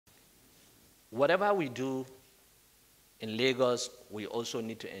Whatever we do in Lagos, we also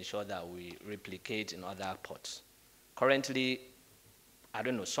need to ensure that we replicate in other ports. Currently, I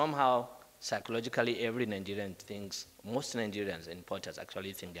don't know, somehow, psychologically, every Nigerian thinks, most Nigerians importers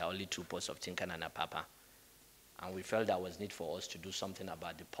actually think there are only two ports of Tinkan and Apapa. And we felt there was need for us to do something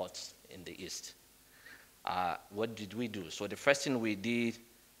about the ports in the east. What did we do? So the first thing we did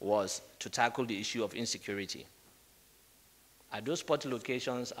was to tackle the issue of insecurity. At those port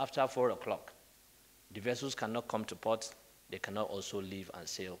locations, after 4 o'clock, the vessels cannot come to port. They cannot also leave and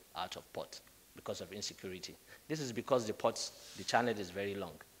sail out of port because of insecurity. This is because the channel is very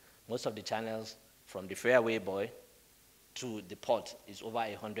long. Most of the channels from the fairway buoy to the port is over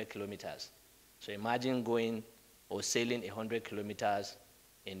 100 kilometers. So imagine going or sailing 100 kilometers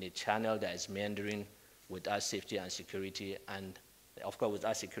in a channel that is meandering without safety and security. And of course,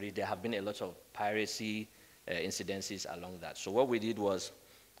 without security, there have been a lot of piracy incidences along that. So what we did was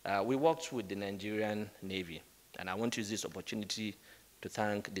we worked with the Nigerian Navy. And I want to use this opportunity to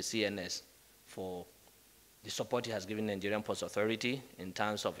thank the CNS for the support it has given Nigerian Ports Authority in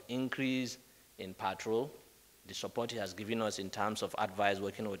terms of increase in patrol, the support it has given us in terms of advice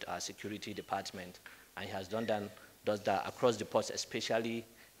working with our security department, and he has does that across the ports, especially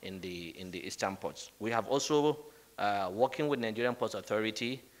in the eastern ports. We have also, working with Nigerian Ports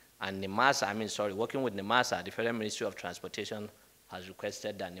Authority and NIMASA, working with NIMASA, the Federal Ministry of Transportation has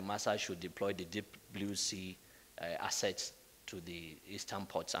requested that NIMASA should deploy the deep blue sea assets to the eastern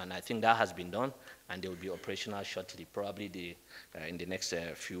ports, and I think that has been done, and they will be operational shortly, probably in the next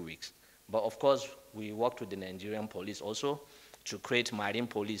few weeks. But of course, we worked with the Nigerian police also to create marine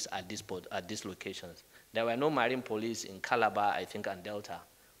police at these locations. There were no marine police in Calabar, I think, and Delta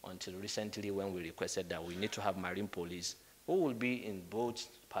until recently when we requested that we need to have marine police who will be in boats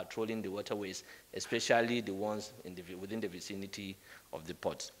patrolling the waterways, especially the ones within the vicinity of the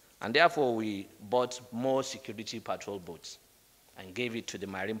ports. And therefore, we bought more security patrol boats and gave it to the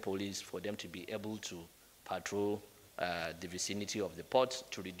marine police for them to be able to patrol the vicinity of the ports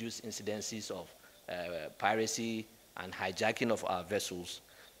to reduce incidences of piracy and hijacking of our vessels.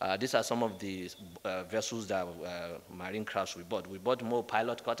 These are some of the vessels that marine crafts we bought. We bought more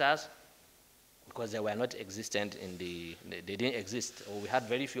pilot cutters because they were not existent they didn't exist, or we had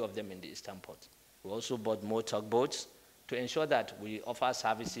very few of them in the eastern ports. We also bought more tugboats to ensure that we offer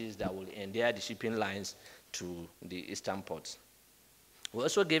services that will endear the shipping lines to the eastern ports. We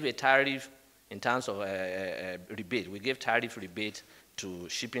also gave a tariff in terms of rebate. We gave tariff rebate to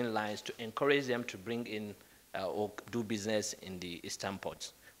shipping lines to encourage them to bring in or do business in the eastern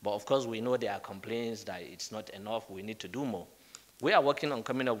ports. But of course, we know there are complaints that it's not enough, we need to do more. We are working on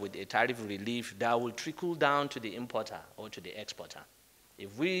coming up with a tariff relief that will trickle down to the importer or to the exporter.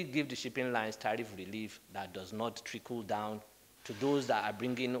 If we give the shipping lines tariff relief that does not trickle down to those that are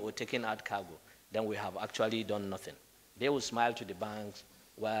bringing or taking out cargo, then we have actually done nothing. They will smile to the banks,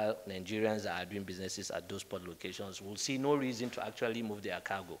 while Nigerians that are doing businesses at those port locations will see no reason to actually move their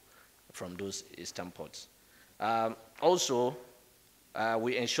cargo from those eastern ports. Also,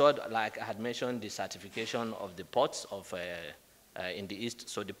 we ensured, like I had mentioned, the certification of the ports of in the east.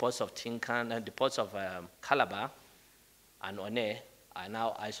 So the ports of Tinkan and the ports of Calabar and Onne are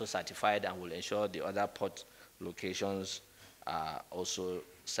now ISO certified and will ensure the other port locations are also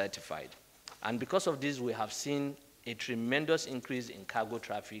certified. And because of this, we have seen a tremendous increase in cargo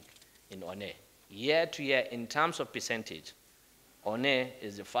traffic in Onne. Year to year, in terms of percentage, Onne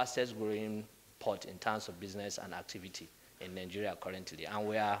is the fastest growing port in terms of business and activity in Nigeria currently, and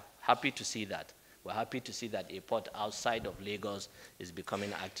we are happy to see that. We're happy to see that a port outside of Lagos is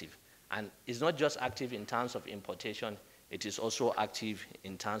becoming active. And it's not just active in terms of importation, it is also active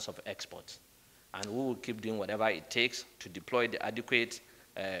in terms of exports. And we will keep doing whatever it takes to deploy the adequate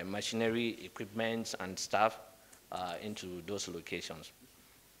machinery, equipment, and staff into those locations.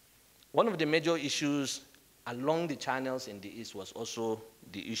 One of the major issues along the channels in the east was also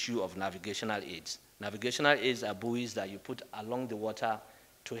the issue of navigational aids. Navigational aids are buoys that you put along the water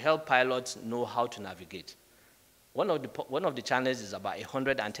to help pilots know how to navigate. One of the channels is about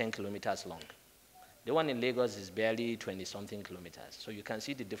 110 kilometers long. The one in Lagos is barely 20-something kilometers, so you can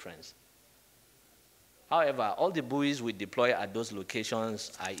see the difference. However, all the buoys we deploy at those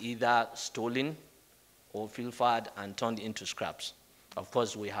locations are either stolen or pilfered and turned into scraps. Of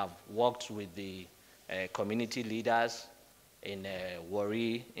course, we have worked with the community leaders in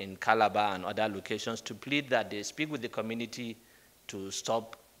Warri, in Calabar, and other locations to plead that they speak with the community to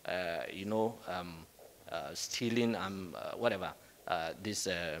stop, stealing and this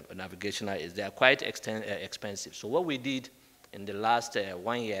navigational aids. They are quite expensive. So what we did in the last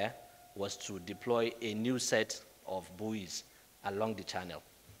 1 year was to deploy a new set of buoys along the channel.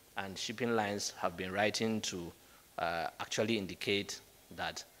 and shipping lines have been writing to actually indicate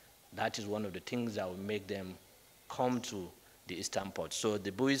that that is one of the things that will make them come to the eastern port. So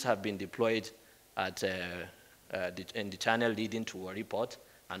the buoys have been deployed at in the channel leading to Warri Port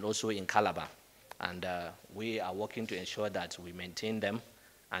and also in Calabar. And we are working to ensure that we maintain them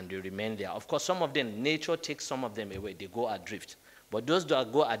and they remain there. Of course, some of them, nature takes some of them away. They go adrift. But those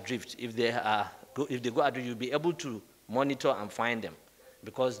that go adrift, if they go adrift, you'll be able to monitor and find them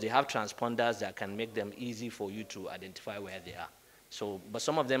because they have transponders that can make them easy for you to identify where they are. So, but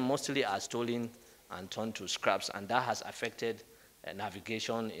some of them mostly are stolen and turned to scraps, and that has affected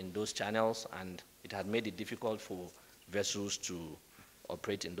navigation in those channels, and it had made it difficult for vessels to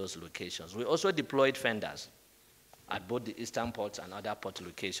operate in those locations. We also deployed fenders at both the eastern ports and other port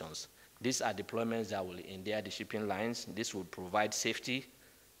locations. These are deployments that will endear the shipping lines. This will provide safety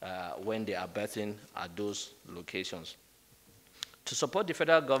when they are berthing at those locations. To support the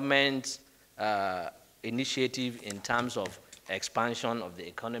federal government's initiative in terms of expansion of the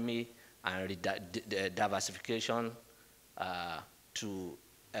economy and diversification to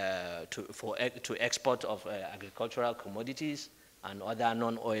export of agricultural commodities and other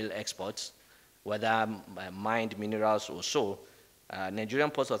non-oil exports, whether mined minerals or so,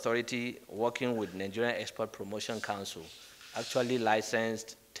 Nigerian Ports Authority, working with Nigerian Export Promotion Council, actually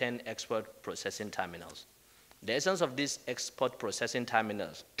licensed 10 export processing terminals. The essence of these export processing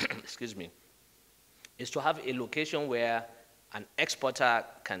terminals, excuse me, is to have a location where an exporter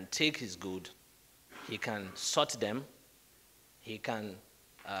can take his good, he can sort them, he can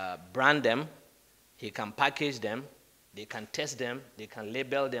brand them, he can package them, they can test them, they can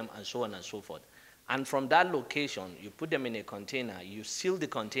label them, and so on and so forth. And from that location, you put them in a container, you seal the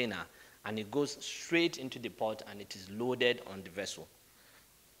container, and it goes straight into the port and it is loaded on the vessel.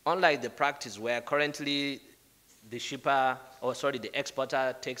 Unlike the practice where currently the the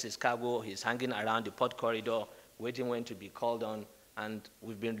exporter takes his cargo, he's hanging around the port corridor, waiting when to be called on, and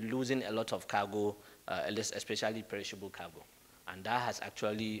we've been losing a lot of cargo, especially perishable cargo. And that has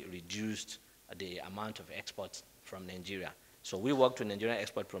actually reduced the amount of exports from Nigeria. So we work with Nigerian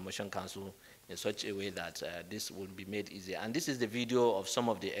Export Promotion Council in such a way that this will be made easier. And this is the video of some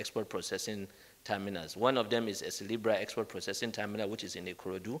of the export processing terminals. One of them is a Calabar Export Processing Terminal, which is in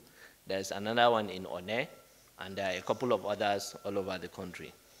Ikorodu. There's another one in Onne, and there are a couple of others all over the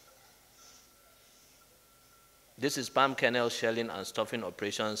country. This is palm kernel shelling and stuffing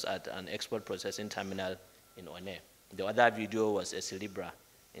operations at an export processing terminal in Onne. The other video was a Calabar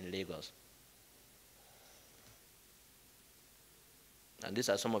in Lagos. And these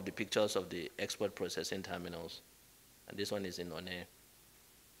are some of the pictures of the export processing terminals. And this one is in Onne.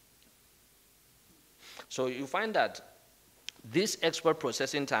 So you find that these export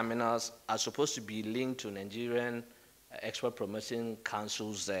processing terminals are supposed to be linked to Nigerian Export Promotion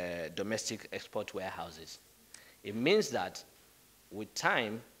Council's domestic export warehouses. It means that with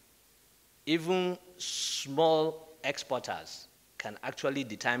time, even small exporters can actually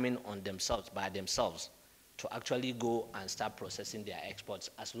determine on themselves, by themselves, to actually go and start processing their exports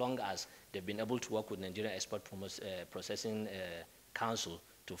as long as they've been able to work with Nigerian Export Processing Council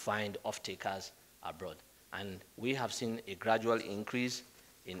to find off-takers abroad. And we have seen a gradual increase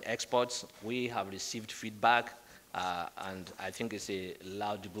in exports. We have received feedback, and I think it's a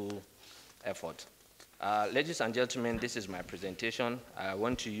laudable effort. Ladies and gentlemen, this is my presentation. I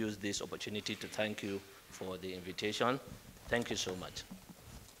want to use this opportunity to thank you for the invitation. Thank you so much.